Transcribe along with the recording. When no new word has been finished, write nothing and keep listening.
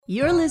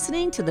You're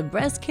listening to the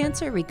Breast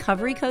Cancer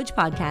Recovery Coach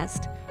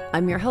podcast.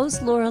 I'm your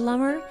host, Laura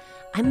Lummer.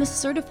 I'm a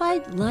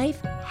certified life,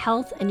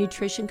 health, and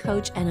nutrition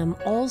coach, and I'm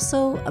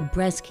also a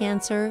breast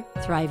cancer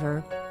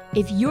thriver.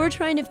 If you're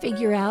trying to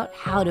figure out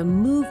how to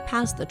move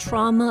past the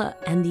trauma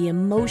and the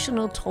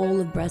emotional toll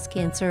of breast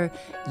cancer,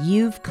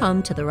 you've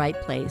come to the right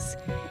place.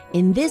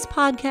 In this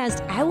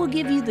podcast, I will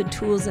give you the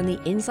tools and the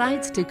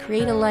insights to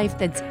create a life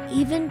that's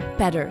even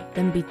better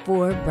than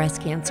before breast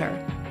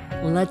cancer.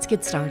 Let's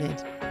get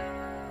started.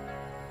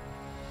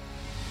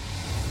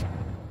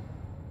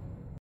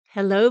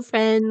 Hello,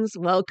 friends.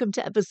 Welcome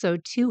to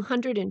episode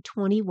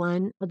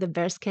 221 of the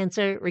Breast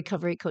Cancer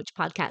Recovery Coach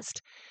podcast.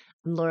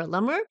 I'm Laura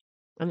Lummer.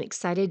 I'm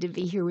excited to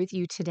be here with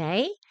you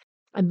today.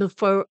 And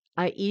before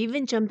I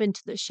even jump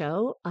into the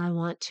show, I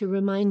want to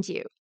remind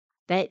you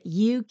that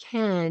you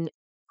can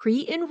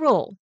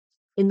pre-enroll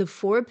in the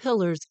 4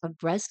 pillars of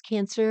breast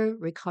cancer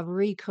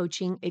recovery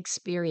coaching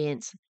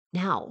experience.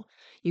 Now,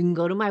 you can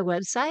go to my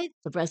website,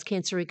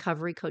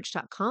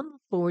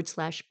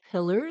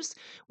 thebreastcancerrecoverycoach.com/pillars,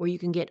 where you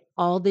can get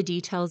all the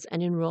details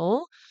and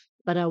enroll.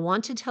 But I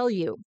want to tell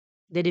you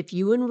that if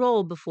you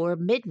enroll before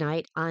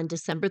midnight on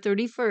December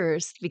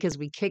 31st, because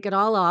we kick it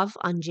all off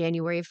on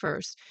January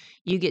 1st,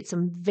 you get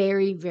some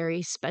very,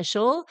 very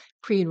special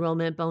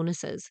pre-enrollment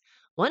bonuses.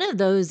 One of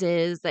those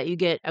is that you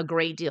get a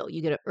great deal.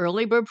 You get an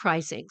early bird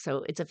pricing.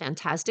 So it's a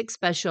fantastic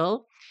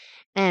special.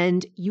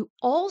 And you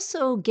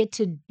also get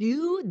to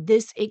do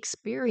this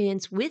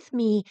experience with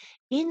me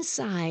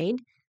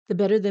inside the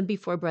Better Than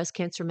Before Breast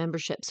Cancer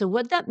membership. So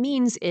what that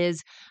means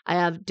is I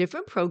have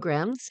different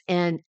programs.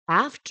 And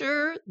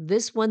after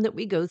this one that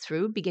we go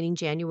through, beginning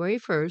January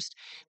 1st,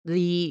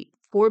 the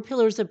 4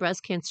 Pillars of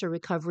Breast Cancer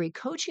Recovery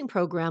coaching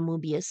program will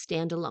be a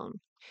standalone.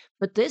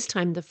 But this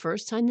time, the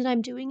first time that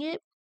I'm doing it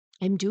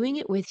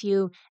with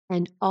you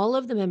and all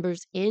of the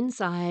members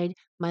inside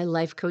my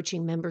life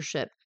coaching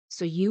membership.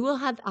 So you will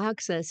have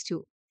access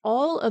to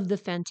all of the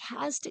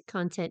fantastic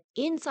content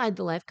inside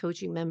the life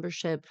coaching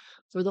membership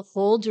for the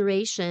whole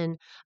duration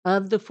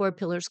of the 4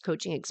 Pillars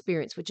coaching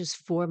experience, which is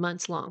 4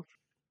 months long.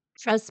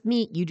 Trust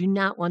me, you do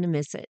not want to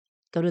miss it.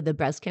 Go to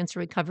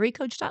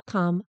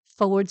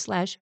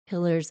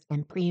thebreastcancerrecoverycoach.com/pillars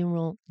and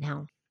pre-enroll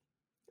now.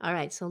 All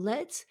right, so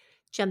let's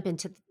jump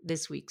into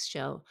this week's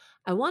show.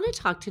 I want to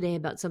talk today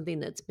about something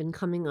that's been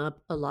coming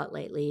up a lot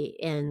lately,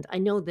 and I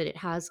know that it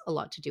has a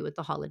lot to do with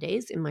the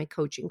holidays. In my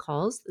coaching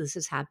calls, this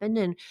has happened,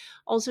 and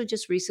also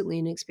just recently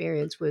an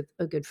experience with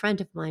a good friend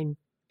of mine.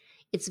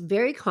 It's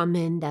very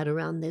common that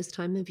around this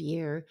time of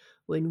year,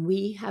 when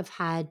we have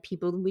had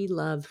people we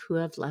love who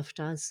have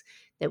left us,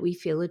 that we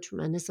feel a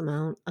tremendous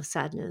amount of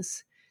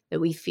sadness, that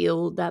we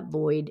feel that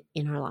void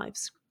in our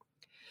lives.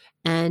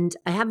 And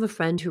I have a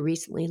friend who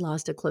recently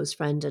lost a close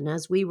friend. And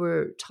as we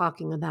were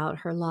talking about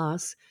her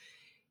loss,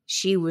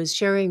 she was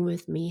sharing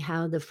with me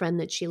how the friend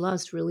that she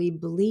lost really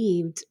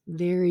believed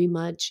very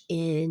much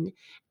in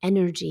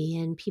energy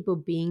and people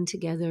being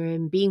together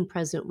and being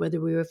present, whether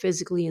we were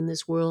physically in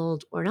this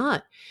world or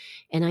not.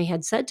 And I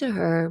had said to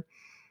her,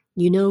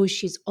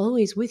 she's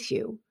always with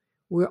you.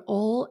 We're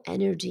all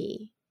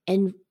energy.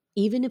 And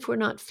even if we're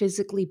not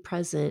physically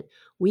present,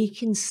 we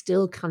can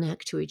still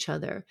connect to each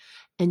other.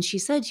 And she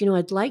said,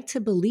 I'd like to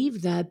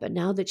believe that, but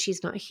now that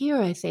she's not here,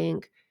 I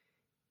think,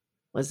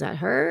 was that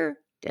her?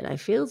 Did I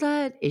feel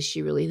that? Is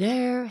she really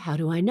there? How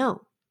do I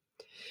know?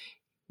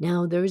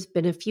 Now, there's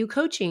been a few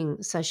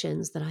coaching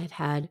sessions that I've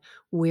had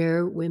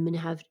where women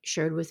have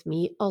shared with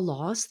me a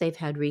loss they've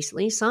had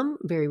recently, some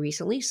very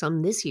recently,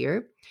 some this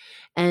year,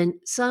 and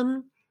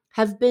some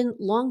have been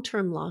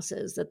long-term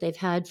losses that they've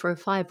had for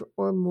 5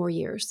 or more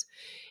years.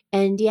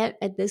 And yet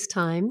at this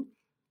time,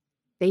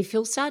 they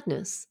feel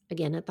sadness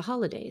again at the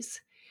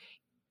holidays.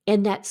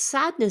 And that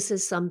sadness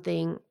is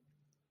something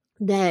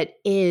that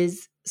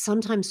is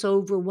sometimes so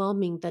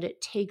overwhelming that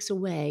it takes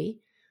away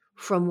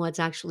from what's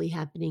actually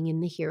happening in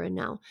the here and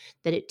now,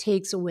 that it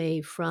takes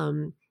away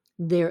from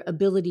their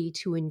ability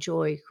to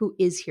enjoy who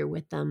is here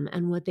with them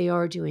and what they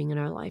are doing in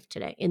their lives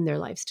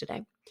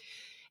today.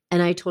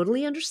 And I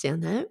totally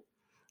understand that.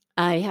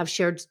 I have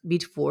shared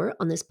before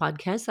on this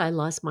podcast, I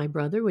lost my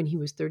brother when he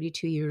was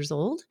 32 years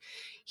old.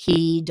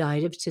 He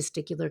died of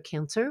testicular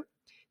cancer.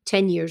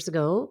 10 years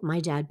ago,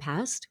 my dad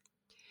passed.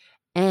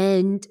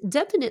 And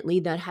definitely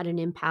that had an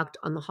impact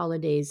on the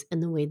holidays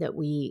and the way that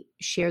we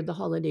shared the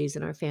holidays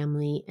in our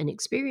family and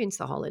experienced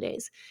the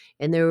holidays.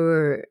 And there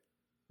were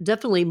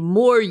definitely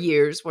more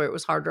years where it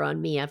was harder on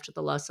me after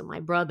the loss of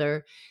my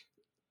brother,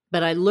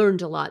 but I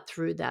learned a lot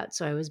through that.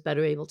 So I was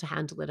better able to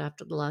handle it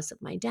after the loss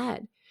of my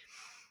dad.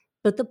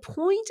 But the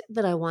point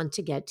that I want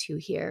to get to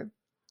here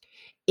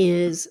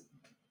is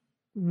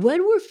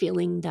when we're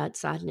feeling that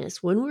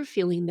sadness, when we're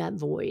feeling that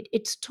void,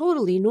 it's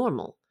totally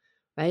normal,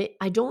 right?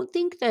 I don't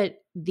think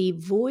that the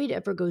void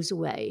ever goes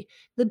away.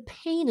 The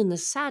pain and the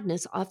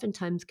sadness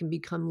oftentimes can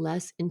become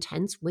less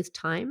intense with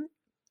time.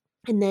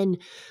 And then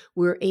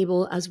we're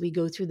able, as we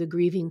go through the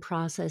grieving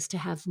process, to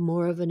have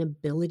more of an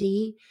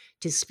ability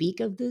to speak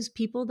of those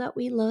people that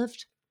we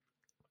loved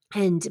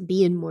and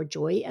be in more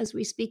joy as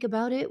we speak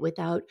about it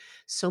without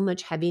so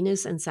much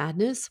heaviness and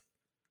sadness.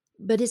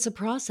 But it's a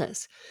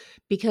process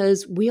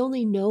because we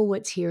only know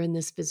what's here in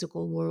this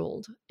physical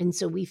world. And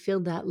so we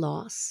feel that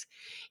loss.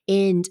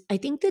 And I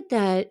think that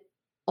that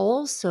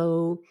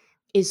also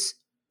is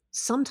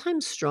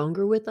sometimes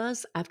stronger with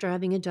us after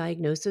having a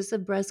diagnosis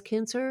of breast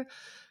cancer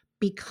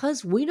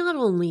because we not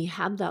only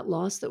have that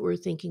loss that we're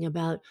thinking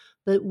about,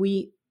 but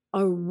we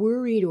are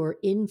worried or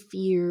in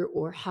fear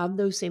or have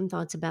those same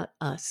thoughts about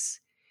us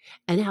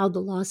and how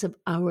the loss of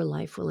our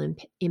life will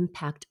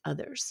impact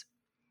others.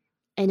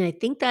 And I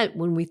think that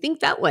when we think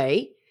that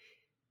way,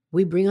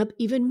 we bring up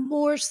even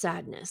more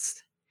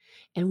sadness.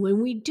 And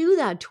when we do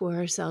that to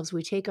ourselves,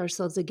 we take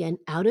ourselves again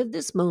out of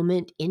this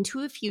moment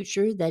into a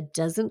future that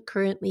doesn't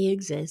currently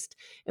exist.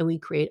 And we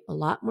create a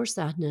lot more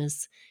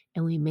sadness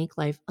and we make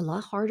life a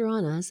lot harder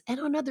on us and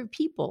on other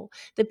people,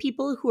 the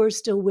people who are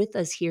still with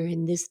us here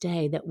in this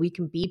day that we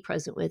can be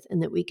present with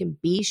and that we can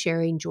be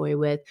sharing joy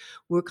with.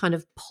 We're kind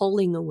of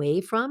pulling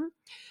away from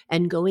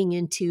and going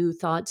into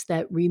thoughts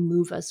that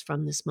remove us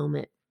from this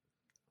moment.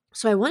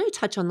 So I want to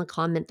touch on the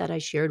comment that I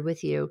shared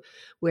with you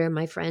where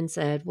my friend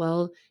said,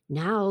 well,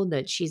 now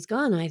that she's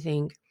gone, I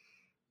think,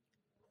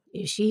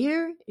 is she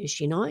here? Is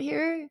she not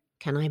here?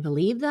 Can I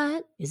believe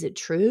that? Is it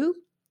true?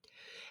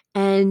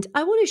 And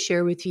I want to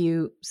share with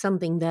you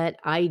something that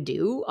I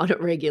do on a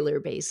regular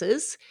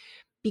basis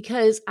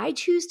because I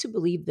choose to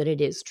believe that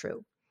it is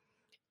true.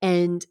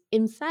 And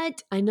in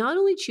fact, I not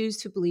only choose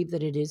to believe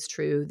that it is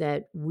true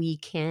that we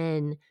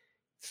can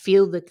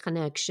feel the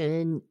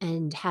connection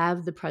and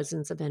have the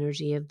presence of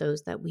energy of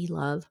those that we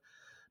love,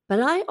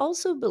 but I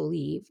also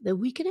believe that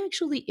we can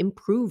actually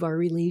improve our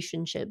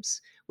relationships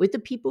with the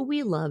people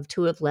we love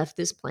to have left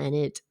this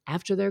planet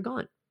after they're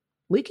gone.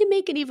 We can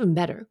make it even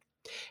better.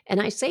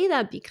 And I say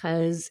that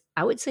because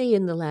I would say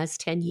in the last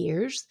 10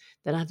 years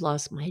that I've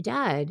lost my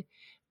dad,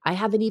 I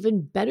have an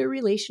even better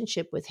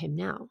relationship with him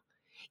now.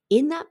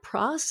 In that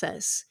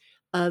process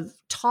of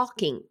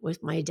talking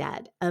with my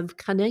dad, of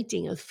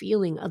connecting, of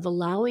feeling, of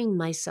allowing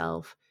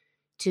myself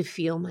to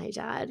feel my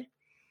dad,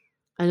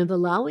 and of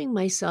allowing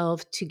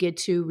myself to get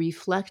to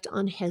reflect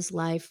on his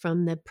life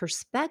from the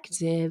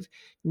perspective,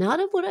 not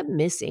of what I'm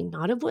missing,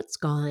 not of what's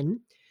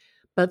gone,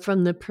 but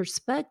from the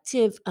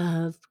perspective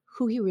of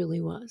who he really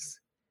was.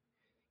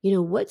 You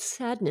know, what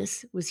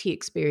sadness was he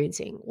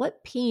experiencing?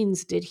 What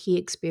pains did he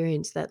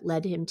experience that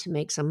led him to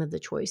make some of the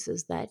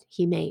choices that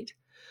he made?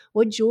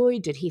 What joy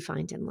did he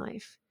find in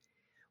life?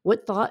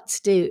 What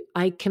thoughts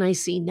can I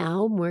see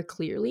now more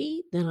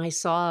clearly than I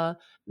saw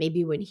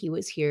maybe when he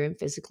was here and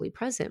physically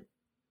present?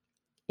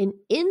 And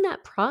in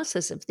that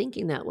process of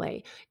thinking that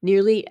way,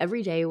 nearly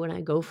every day when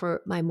I go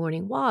for my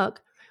morning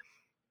walk,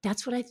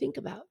 that's what I think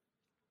about.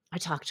 I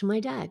talk to my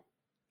dad.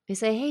 I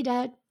say, hey,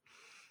 dad.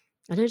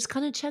 And I just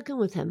kind of check in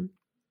with him.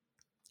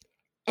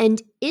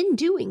 And in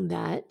doing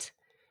that,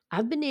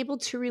 I've been able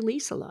to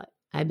release a lot.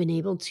 I've been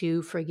able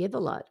to forgive a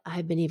lot.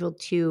 I've been able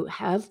to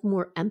have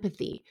more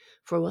empathy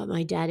for what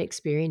my dad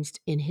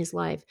experienced in his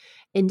life.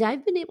 And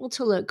I've been able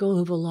to let go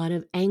of a lot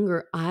of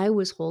anger I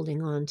was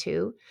holding on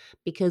to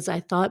because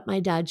I thought my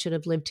dad should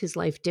have lived his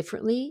life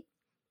differently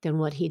than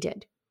what he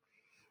did.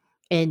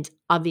 And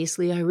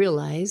obviously, I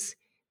realize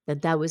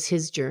that that was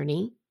his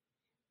journey,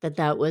 that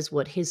that was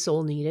what his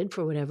soul needed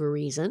for whatever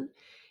reason.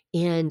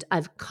 And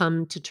I've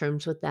come to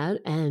terms with that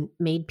and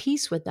made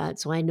peace with that.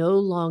 So I no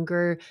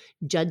longer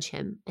judge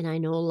him and I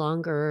no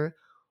longer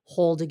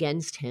hold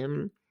against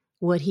him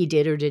what he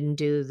did or didn't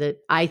do that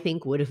I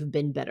think would have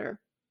been better.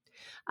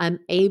 I'm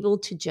able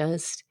to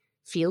just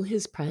feel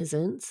his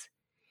presence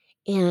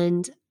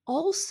and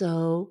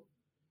also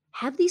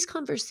have these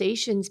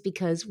conversations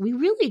because we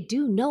really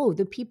do know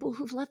the people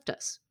who've left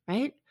us,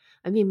 right?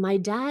 I mean, my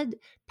dad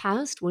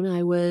passed when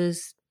I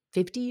was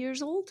 50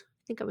 years old.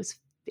 I think I was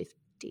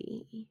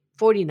 50,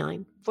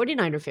 49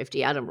 or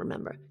 50. I don't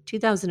remember.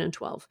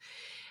 2012.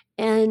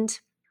 And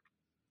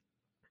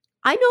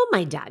I know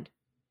my dad,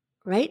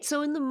 right?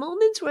 So in the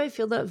moments where I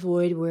feel that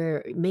void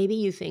where maybe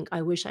you think,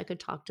 I wish I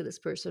could talk to this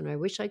person, or I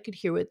wish I could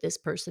hear what this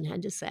person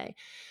had to say,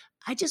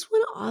 I just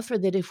want to offer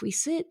that if we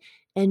sit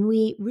and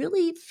we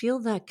really feel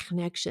that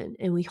connection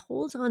and we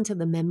hold on to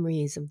the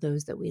memories of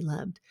those that we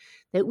loved,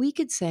 that we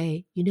could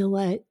say, you know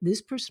what,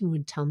 this person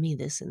would tell me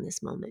this in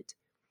this moment.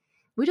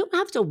 We don't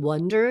have to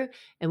wonder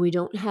and we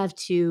don't have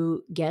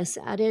to guess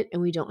at it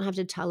and we don't have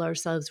to tell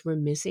ourselves we're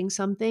missing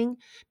something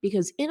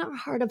because in our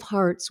heart of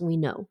hearts, we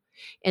know.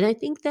 And I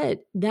think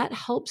that that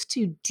helps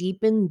to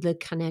deepen the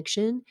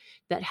connection,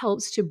 that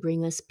helps to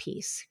bring us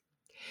peace.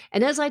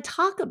 And as I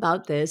talk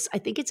about this, I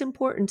think it's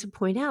important to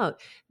point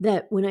out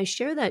that when I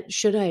share that,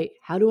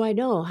 how do I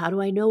know? How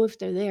do I know if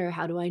they're there?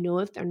 How do I know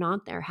if they're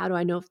not there? How do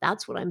I know if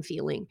that's what I'm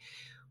feeling?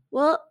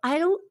 Well, I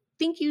don't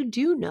think you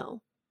do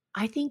know.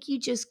 I think you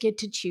just get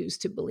to choose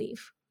to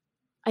believe.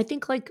 I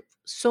think, like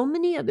so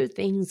many other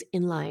things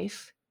in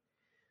life,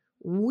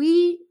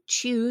 we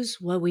choose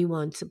what we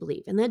want to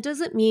believe. And that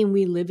doesn't mean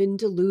we live in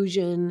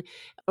delusion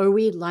or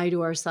we lie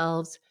to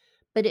ourselves,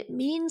 but it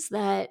means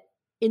that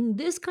in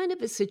this kind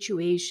of a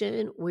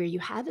situation where you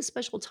have a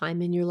special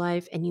time in your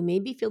life and you may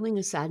be feeling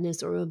a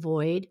sadness or a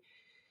void,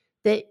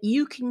 that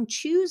you can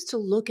choose to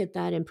look at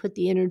that and put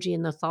the energy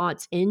and the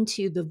thoughts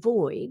into the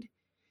void,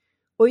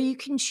 or you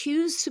can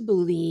choose to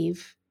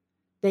believe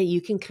that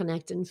you can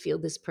connect and feel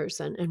this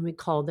person and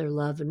recall their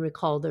love and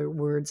recall their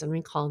words and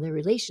recall their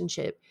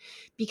relationship.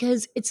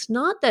 Because it's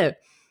not that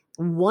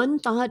one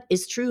thought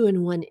is true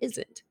and one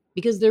isn't,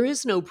 because there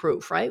is no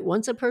proof, right?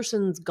 Once a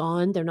person's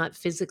gone, they're not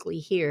physically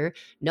here.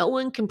 No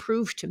one can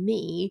prove to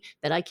me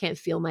that I can't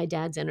feel my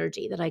dad's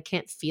energy, that I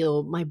can't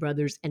feel my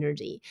brother's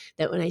energy,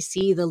 that when I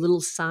see the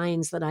little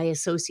signs that I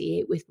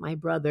associate with my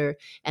brother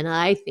and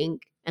I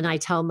think and I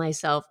tell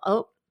myself,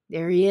 oh,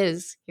 there he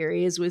is. Here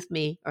he is with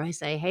me. Or I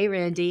say, hey,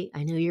 Randy,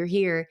 I know you're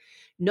here.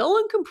 No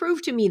one can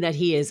prove to me that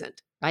he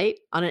isn't, right?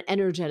 On an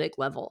energetic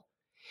level.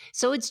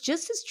 So it's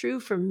just as true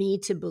for me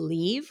to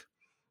believe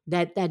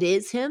that that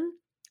is him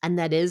and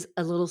that is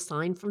a little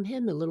sign from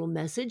him, a little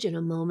message in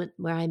a moment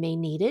where I may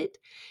need it.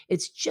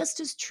 It's just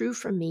as true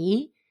for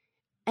me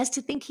as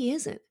to think he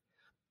isn't.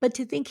 But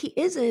to think he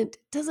isn't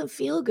doesn't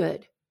feel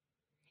good.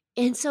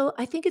 And so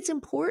I think it's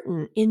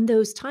important in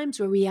those times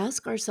where we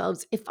ask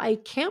ourselves, if I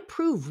can't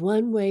prove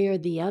one way or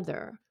the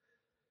other,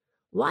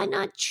 why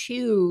not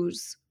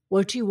choose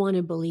what you want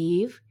to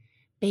believe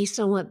based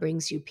on what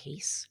brings you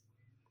peace,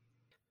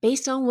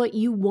 based on what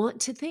you want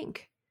to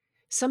think?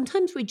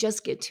 Sometimes we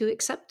just get to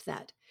accept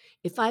that.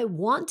 If I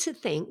want to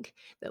think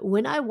that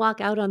when I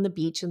walk out on the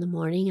beach in the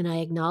morning and I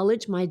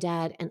acknowledge my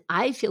dad and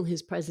I feel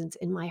his presence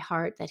in my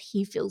heart, that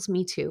he feels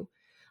me too,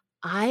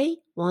 I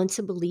want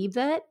to believe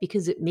that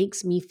because it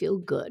makes me feel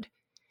good.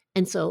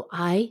 And so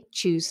I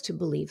choose to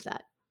believe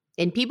that.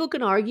 And people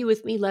can argue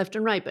with me left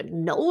and right, but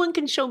no one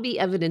can show me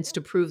evidence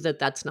to prove that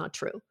that's not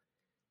true.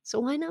 So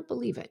why not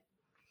believe it?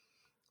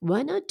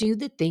 Why not do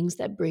the things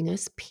that bring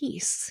us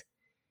peace,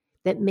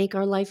 that make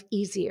our life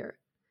easier?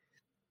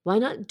 Why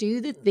not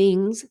do the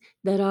things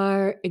that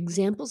are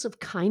examples of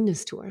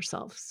kindness to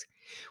ourselves?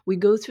 We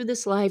go through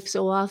this life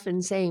so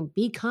often saying,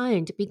 be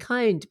kind,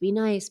 be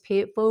nice, pay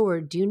it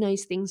forward, do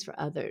nice things for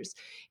others.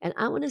 And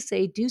I want to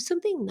say, do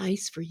something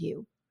nice for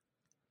you.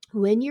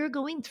 When you're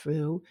going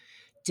through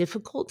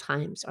difficult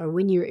times or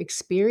when you're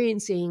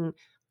experiencing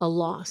a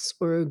loss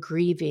or a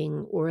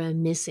grieving or a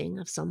missing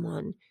of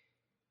someone,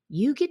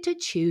 you get to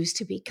choose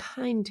to be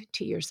kind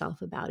to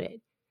yourself about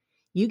it.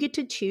 You get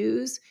to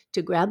choose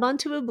to grab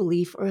onto a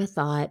belief or a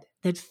thought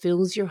that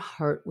fills your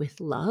heart with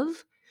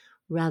love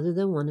rather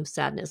than one of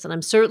sadness. And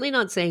I'm certainly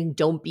not saying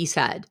don't be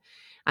sad.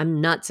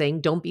 I'm not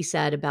saying don't be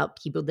sad about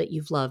people that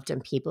you've loved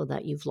and people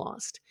that you've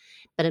lost.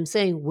 But I'm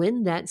saying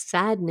when that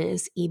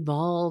sadness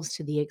evolves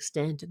to the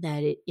extent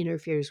that it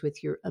interferes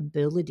with your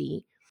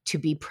ability to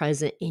be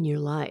present in your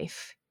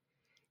life,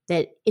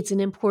 that it's an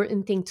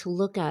important thing to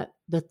look at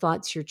the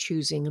thoughts you're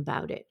choosing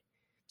about it,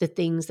 the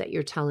things that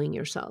you're telling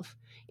yourself.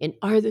 And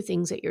are the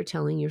things that you're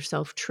telling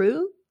yourself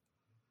true?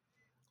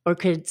 Or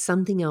could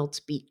something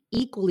else be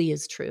equally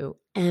as true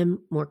and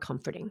more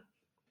comforting?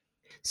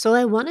 So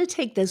I want to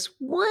take this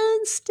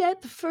one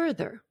step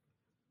further.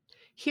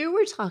 Here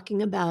we're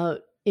talking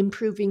about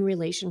improving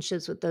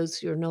relationships with those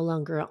who are no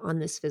longer on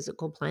this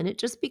physical planet,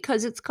 just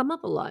because it's come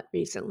up a lot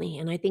recently.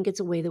 And I think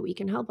it's a way that we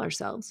can help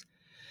ourselves.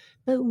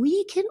 But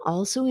we can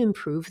also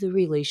improve the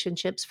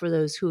relationships for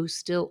those who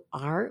still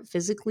are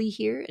physically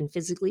here and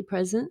physically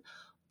present,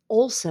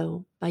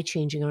 also by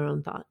changing our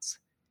own thoughts.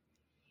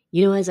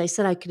 You know, as I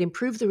said, I could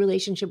improve the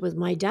relationship with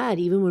my dad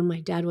even when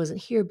my dad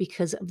wasn't here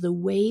because of the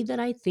way that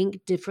I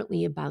think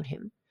differently about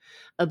him,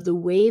 of the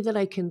way that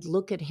I can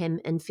look at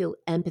him and feel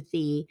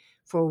empathy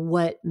for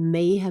what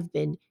may have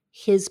been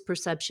his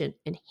perception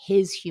and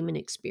his human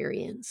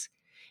experience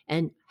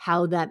and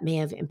how that may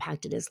have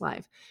impacted his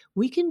life.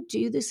 We can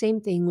do the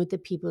same thing with the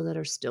people that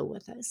are still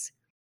with us.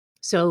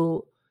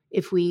 So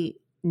if we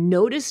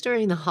notice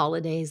during the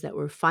holidays that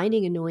we're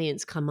finding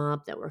annoyance come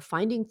up, that we're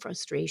finding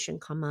frustration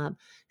come up,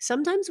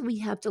 sometimes we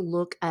have to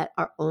look at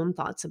our own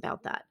thoughts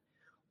about that.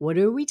 What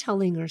are we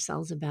telling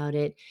ourselves about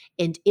it?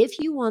 And if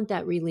you want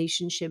that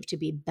relationship to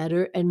be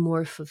better and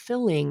more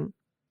fulfilling,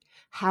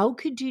 how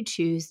could you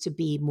choose to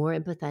be more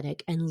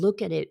empathetic and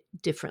look at it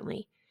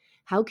differently?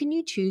 How can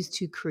you choose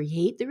to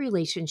create the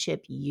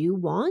relationship you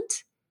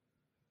want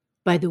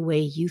by the way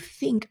you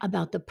think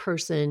about the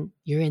person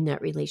you're in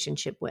that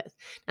relationship with?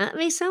 Now, that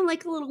may sound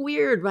like a little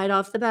weird right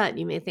off the bat.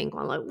 You may think,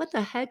 well, like, what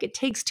the heck? It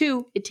takes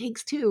two. It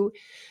takes two.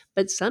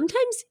 But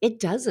sometimes it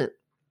doesn't.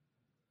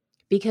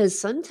 Because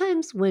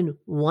sometimes when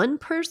one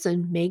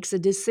person makes a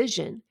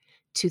decision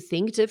to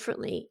think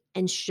differently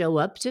and show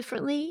up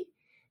differently,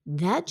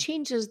 that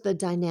changes the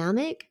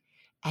dynamic.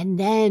 And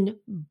then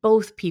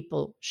both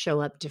people show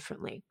up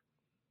differently.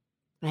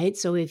 Right?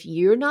 So if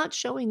you're not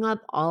showing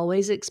up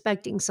always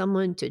expecting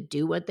someone to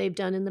do what they've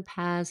done in the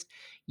past,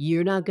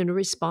 you're not going to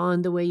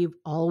respond the way you've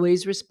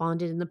always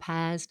responded in the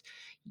past.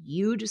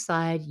 You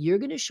decide you're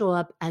going to show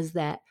up as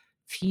that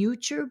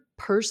future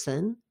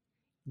person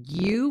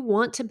you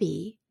want to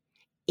be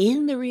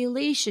in the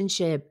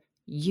relationship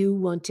you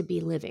want to be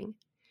living.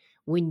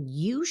 When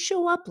you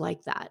show up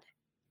like that,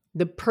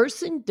 the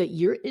person that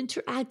you're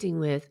interacting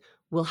with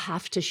will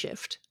have to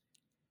shift.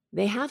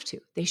 They have to.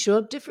 They show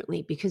up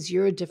differently because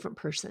you're a different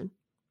person.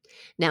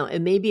 Now, it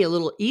may be a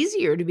little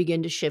easier to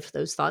begin to shift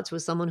those thoughts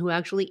with someone who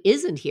actually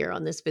isn't here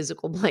on this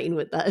physical plane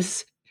with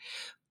us,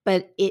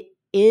 but it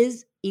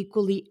is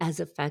equally as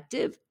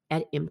effective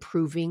at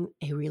improving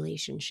a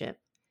relationship.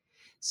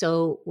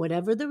 So,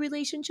 whatever the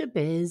relationship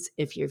is,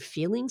 if you're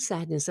feeling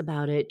sadness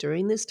about it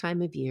during this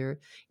time of year,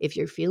 if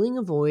you're feeling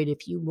a void,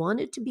 if you want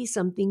it to be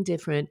something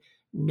different,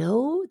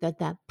 know that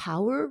that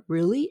power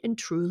really and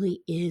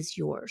truly is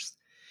yours.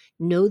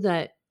 Know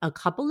that a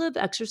couple of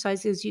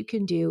exercises you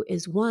can do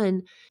is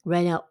one,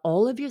 write out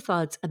all of your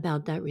thoughts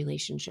about that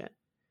relationship.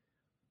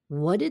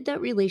 What did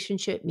that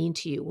relationship mean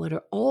to you? What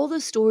are all the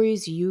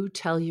stories you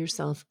tell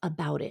yourself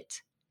about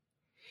it?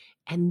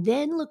 And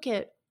then look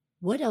at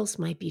what else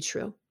might be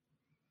true.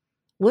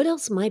 What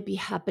else might be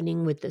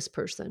happening with this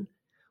person?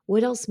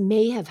 What else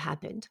may have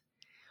happened?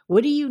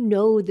 What do you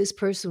know this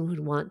person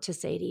would want to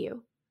say to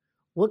you?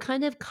 What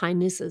kind of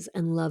kindnesses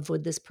and love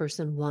would this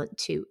person want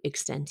to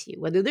extend to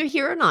you, whether they're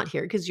here or not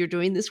here, because you're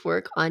doing this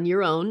work on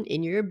your own,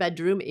 in your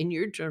bedroom, in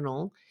your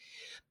journal.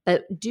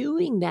 But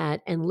doing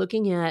that and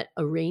looking at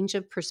a range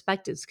of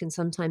perspectives can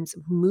sometimes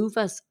move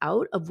us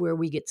out of where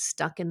we get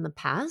stuck in the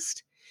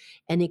past.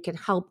 And it can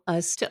help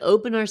us to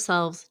open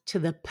ourselves to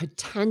the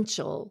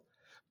potential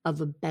of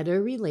a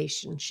better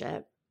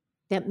relationship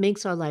that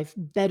makes our life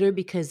better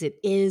because it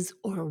is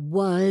or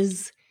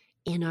was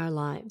in our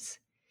lives.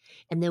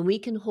 And then we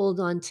can hold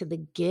on to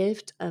the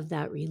gift of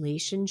that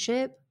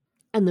relationship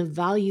and the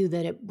value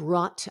that it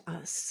brought to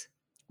us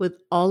with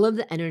all of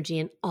the energy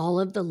and all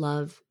of the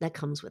love that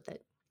comes with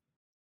it.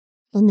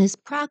 And this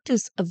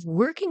practice of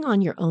working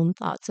on your own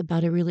thoughts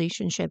about a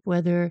relationship,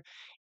 whether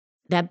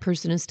that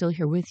person is still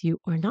here with you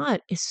or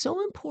not, is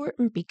so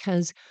important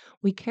because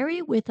we carry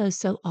it with us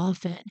so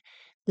often.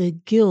 The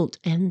guilt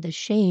and the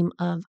shame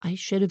of, I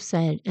should have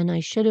said, and I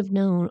should have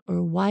known,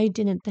 or why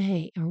didn't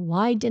they, or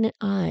why didn't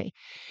I?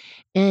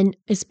 And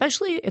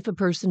especially if a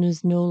person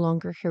is no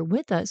longer here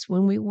with us,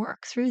 when we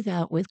work through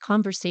that with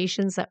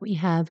conversations that we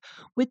have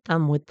with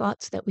them, with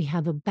thoughts that we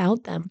have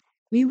about them,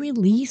 we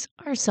release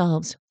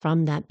ourselves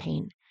from that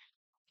pain.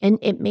 And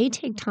it may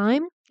take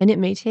time and it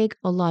may take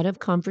a lot of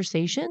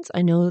conversations.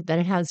 I know that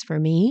it has for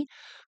me,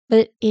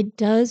 but it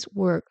does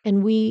work.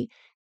 And we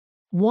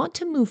want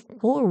to move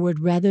forward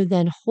rather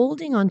than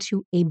holding on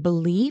to a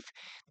belief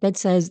that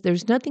says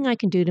there's nothing I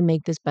can do to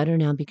make this better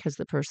now because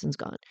the person's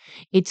gone.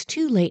 It's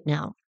too late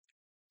now.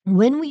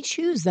 When we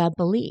choose that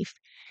belief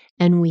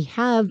and we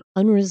have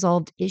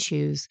unresolved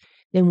issues,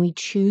 then we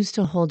choose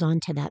to hold on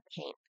to that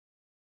pain.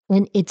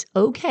 And it's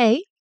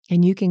okay.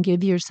 And you can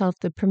give yourself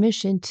the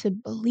permission to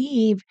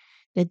believe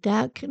that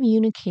that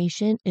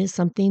communication is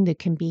something that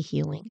can be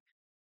healing.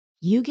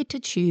 You get to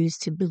choose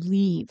to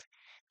believe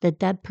that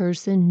that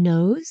person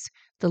knows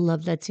the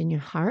love that's in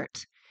your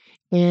heart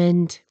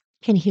and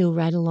can heal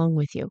right along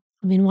with you.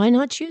 I mean, why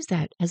not choose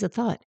that as a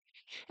thought?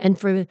 And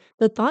for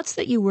the thoughts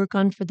that you work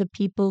on for the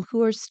people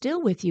who are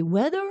still with you,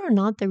 whether or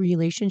not the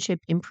relationship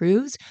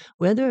improves,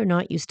 whether or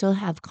not you still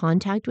have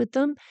contact with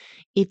them,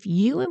 if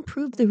you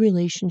improve the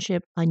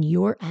relationship on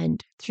your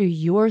end through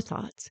your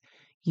thoughts,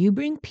 you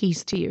bring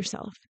peace to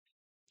yourself.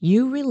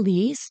 You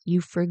release, you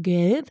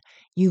forgive,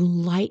 you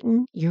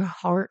lighten your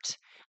heart.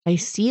 I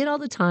see it all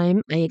the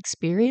time. I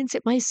experience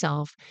it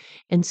myself.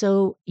 And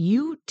so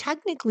you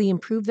technically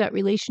improve that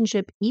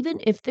relationship even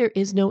if there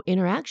is no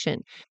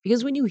interaction.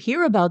 Because when you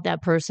hear about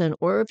that person,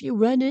 or if you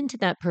run into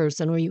that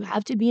person, or you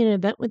have to be in an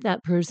event with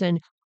that person,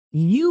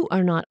 you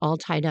are not all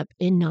tied up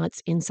in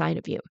knots inside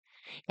of you.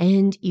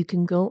 And you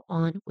can go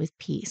on with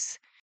peace.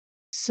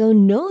 So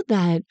know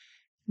that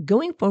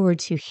going forward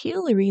to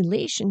heal a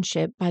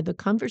relationship by the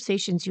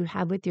conversations you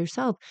have with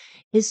yourself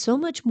is so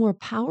much more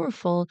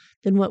powerful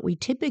than what we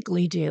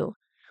typically do,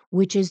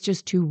 which is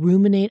just to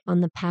ruminate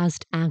on the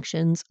past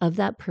actions of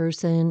that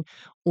person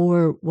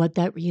or what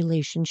that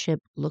relationship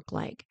looked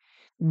like.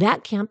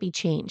 That can't be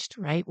changed,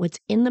 right? What's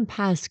in the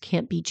past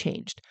can't be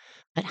changed,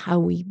 but how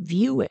we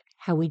view it,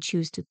 how we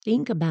choose to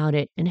think about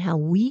it, and how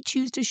we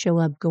choose to show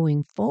up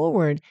going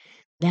forward,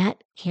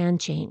 that can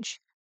change.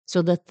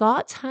 So the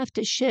thoughts have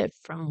to shift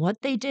from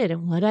what they did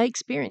and what I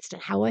experienced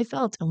and how I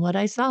felt and what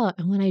I saw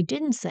and what I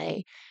didn't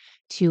say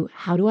to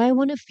how do I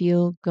want to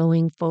feel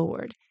going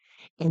forward?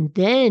 And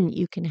then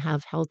you can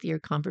have healthier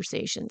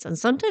conversations. And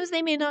sometimes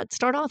they may not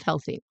start off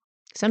healthy.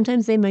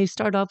 Sometimes they may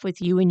start off with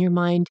you in your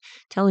mind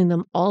telling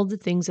them all the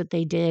things that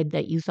they did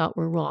that you thought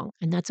were wrong.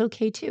 And that's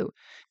okay too,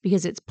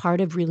 because it's part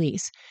of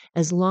release.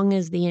 As long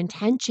as the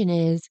intention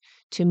is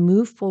to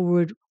move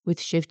forward with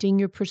shifting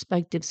your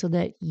perspective so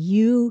that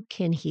you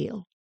can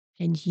heal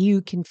and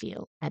you can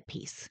feel at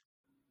peace.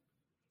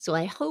 So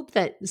I hope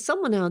that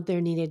someone out there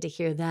needed to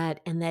hear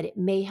that and that it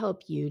may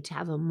help you to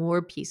have a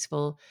more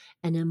peaceful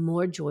and a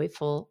more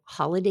joyful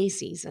holiday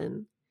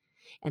season.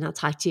 And I'll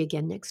talk to you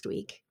again next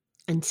week.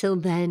 Until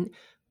then,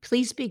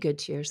 please be good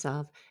to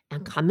yourself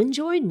and come and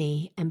join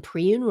me and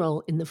pre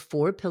enroll in the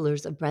 4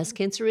 Pillars of Breast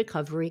Cancer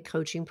Recovery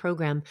Coaching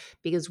Program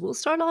because we'll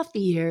start off the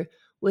year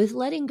with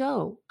letting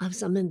go of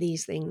some of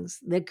these things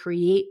that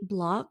create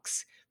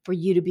blocks for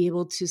you to be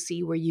able to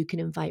see where you can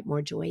invite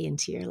more joy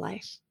into your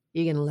life.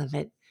 You're going to love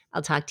it.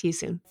 I'll talk to you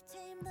soon.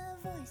 Tame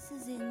the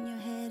voices in your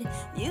head.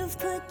 You've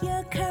put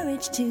your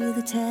courage to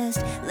the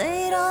test,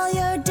 laid all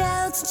your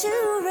doubts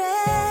to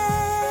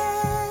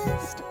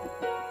rest.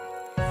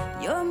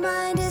 Your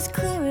mind is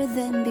clearer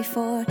than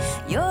before.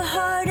 Your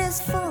heart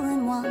is full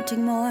and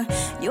wanting more.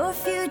 Your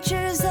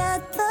future's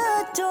at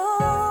the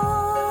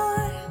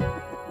door.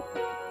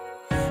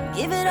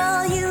 Give it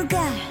all you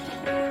got,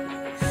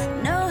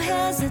 no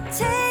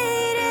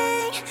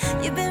hesitating.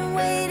 You've been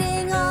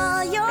waiting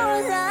all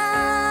your life.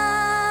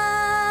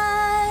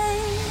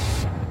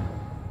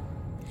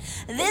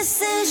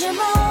 This is your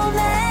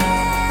moment.